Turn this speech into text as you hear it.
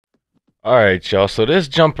Alright, y'all, so this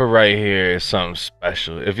jumper right here is something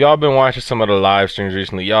special. If y'all been watching some of the live streams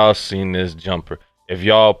recently, y'all seen this jumper. If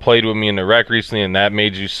y'all played with me in the rec recently and that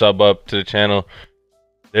made you sub up to the channel,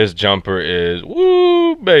 this jumper is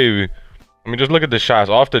woo, baby. I mean, just look at the shots.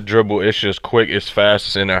 Off the dribble, it's just quick, it's fast,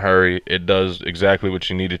 it's in a hurry. It does exactly what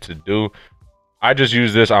you need it to do. I just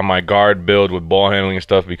use this on my guard build with ball handling and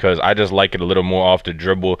stuff because I just like it a little more off the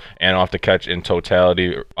dribble and off the catch in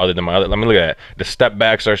totality other than my other. Let me look at that. The step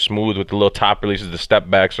backs are smooth with the little top releases. The step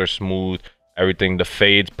backs are smooth. Everything, the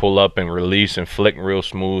fades pull up and release and flick real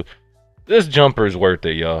smooth. This jumper is worth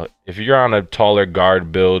it, y'all. If you're on a taller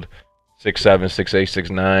guard build, 6'7", 6'8",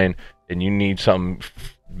 6'9", and you need something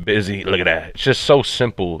busy, look at that. It's just so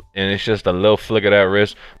simple, and it's just a little flick of that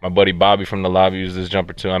wrist. My buddy Bobby from the lobby uses this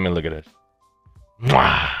jumper too. I mean, look at this.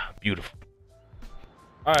 Mwah! Beautiful.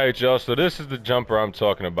 Alright, y'all, so this is the jumper I'm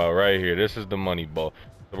talking about right here. This is the money ball.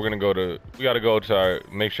 So we gotta go to our,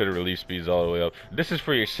 make sure the release speed's all the way up. This is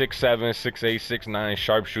for your 6'7", 6'8", 6'9"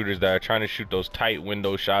 sharpshooters that are trying to shoot those tight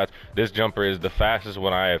window shots. This jumper is the fastest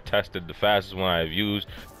one I have tested, the fastest one I have used.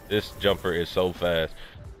 This jumper is so fast.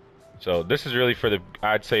 So this is really for the,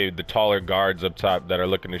 I'd say, the taller guards up top that are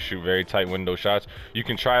looking to shoot very tight window shots. You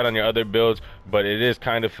can try it on your other builds, but it is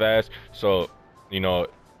kind of fast. So, you know,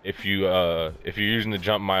 if you're using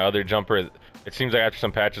my other jumper, it seems like after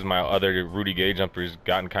some patches, my other Rudy Gay jumper has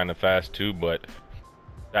gotten kind of fast too. But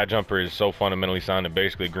that jumper is so fundamentally sound, it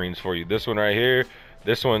basically greens for you. This one right here,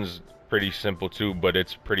 this one's pretty simple too, but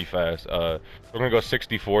it's pretty fast. We're gonna go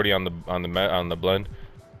 60-40 on the blend.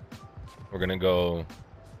 We're gonna go.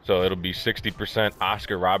 So it'll be 60%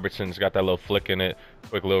 Oscar Robertson's got that little flick in it,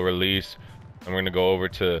 quick little release. And we're gonna go over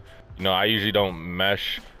to, you know, I usually don't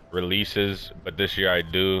mesh releases, but this year I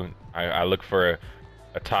do. I look for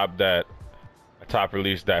a top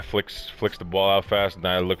release that flicks the ball out fast, and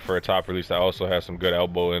then I look for a top release that also has some good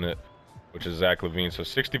elbow in it, which is Zach LaVine. So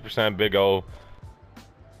 60% Big O,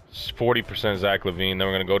 40% Zach LaVine. Then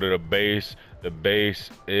we're gonna go to the base. The base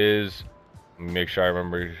is, let me make sure I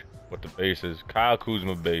remember what the base is. Kyle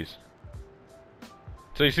Kuzma base.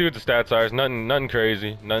 So you see what the stats are. It's nothing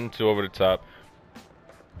crazy, nothing too over the top.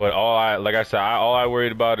 But like I said, all I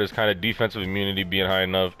worried about is kind of defensive immunity being high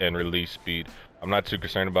enough and release speed. I'm not too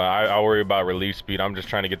concerned about it. I worry about release speed. I'm just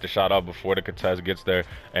trying to get the shot out before the contest gets there.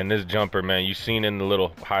 And this jumper, man, you seen in the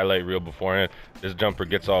little highlight reel beforehand, this jumper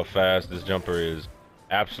gets off fast. This jumper is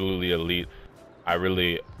absolutely elite. I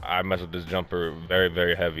mess with this jumper very,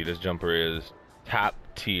 very heavy. This jumper is top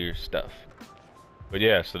tier stuff. But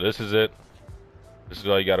yeah, so this is it. This is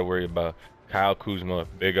all you got to worry about. Kyle Kuzma,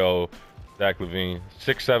 Big O, Zach LaVine,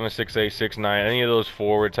 6'7", 6'8", 6'9", any of those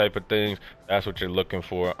forward type of things, that's what you're looking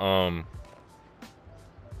for. I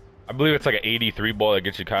believe it's like an 83 ball that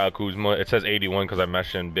gets you Kyle Kuzma. It says 81 because I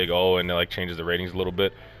meshed in Big O and it like changes the ratings a little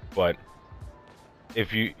bit. But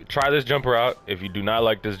if you try this jumper out, if you do not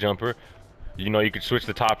like this jumper, you know, you could switch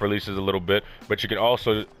the top releases a little bit, but you can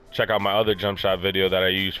also check out my other jump shot video that I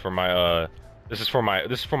use for my this is for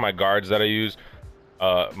my guards that I use,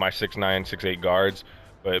 my 6'9", 6'8" guards,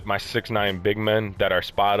 but my 6'9" big men that are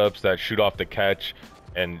spot ups that shoot off the catch,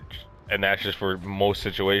 and that's just for most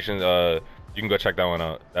situations. You can go check that one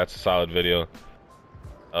out. That's a solid video.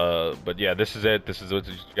 But yeah, this is it. This is what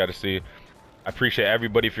you got to see. I appreciate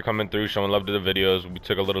everybody for coming through, showing love to the videos. We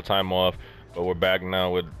took a little time off, but we're back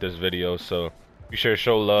now with this video. So be sure to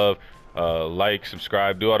show love, like,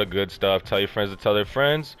 subscribe, do all the good stuff. Tell your friends to tell their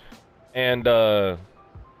friends, and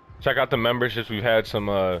check out the memberships. We've had some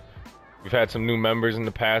new members in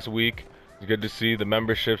the past week. It's good to see the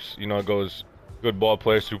memberships. You know, it goes good ball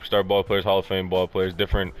players, superstar ball players, Hall of Fame ball players,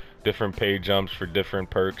 different paid jumps for different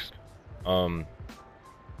perks. We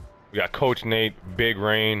got Coach Nate, Big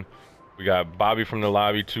Rain. We got Bobby from the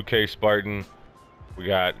lobby, 2K Spartan. We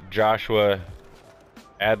got Joshua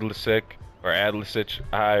Adlisic or Adlisic.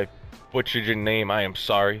 I butchered your name. I am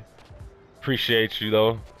sorry. Appreciate you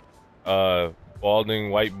though.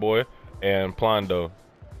 Balding White Boy and Plondo.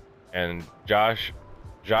 And Josh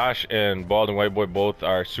and Balding White Boy both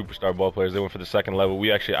are superstar ball players. They went for the second level. I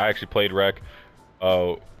actually played rec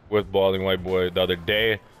with Balding White Boy the other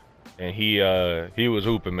day. And he was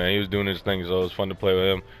hooping, man. He was doing his thing, so it was fun to play with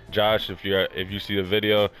him. Josh, if you see the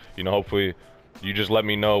video, you know, hopefully you just let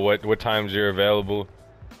me know what times you're available,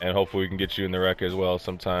 and hopefully we can get you in the rec as well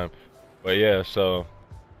sometime. But yeah, so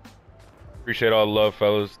appreciate all the love,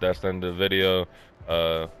 fellas. That's the end of the video.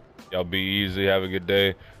 Y'all be easy. Have a good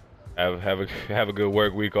day. Have a good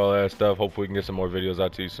work week, all that stuff. Hopefully we can get some more videos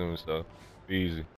out to you soon. So be easy.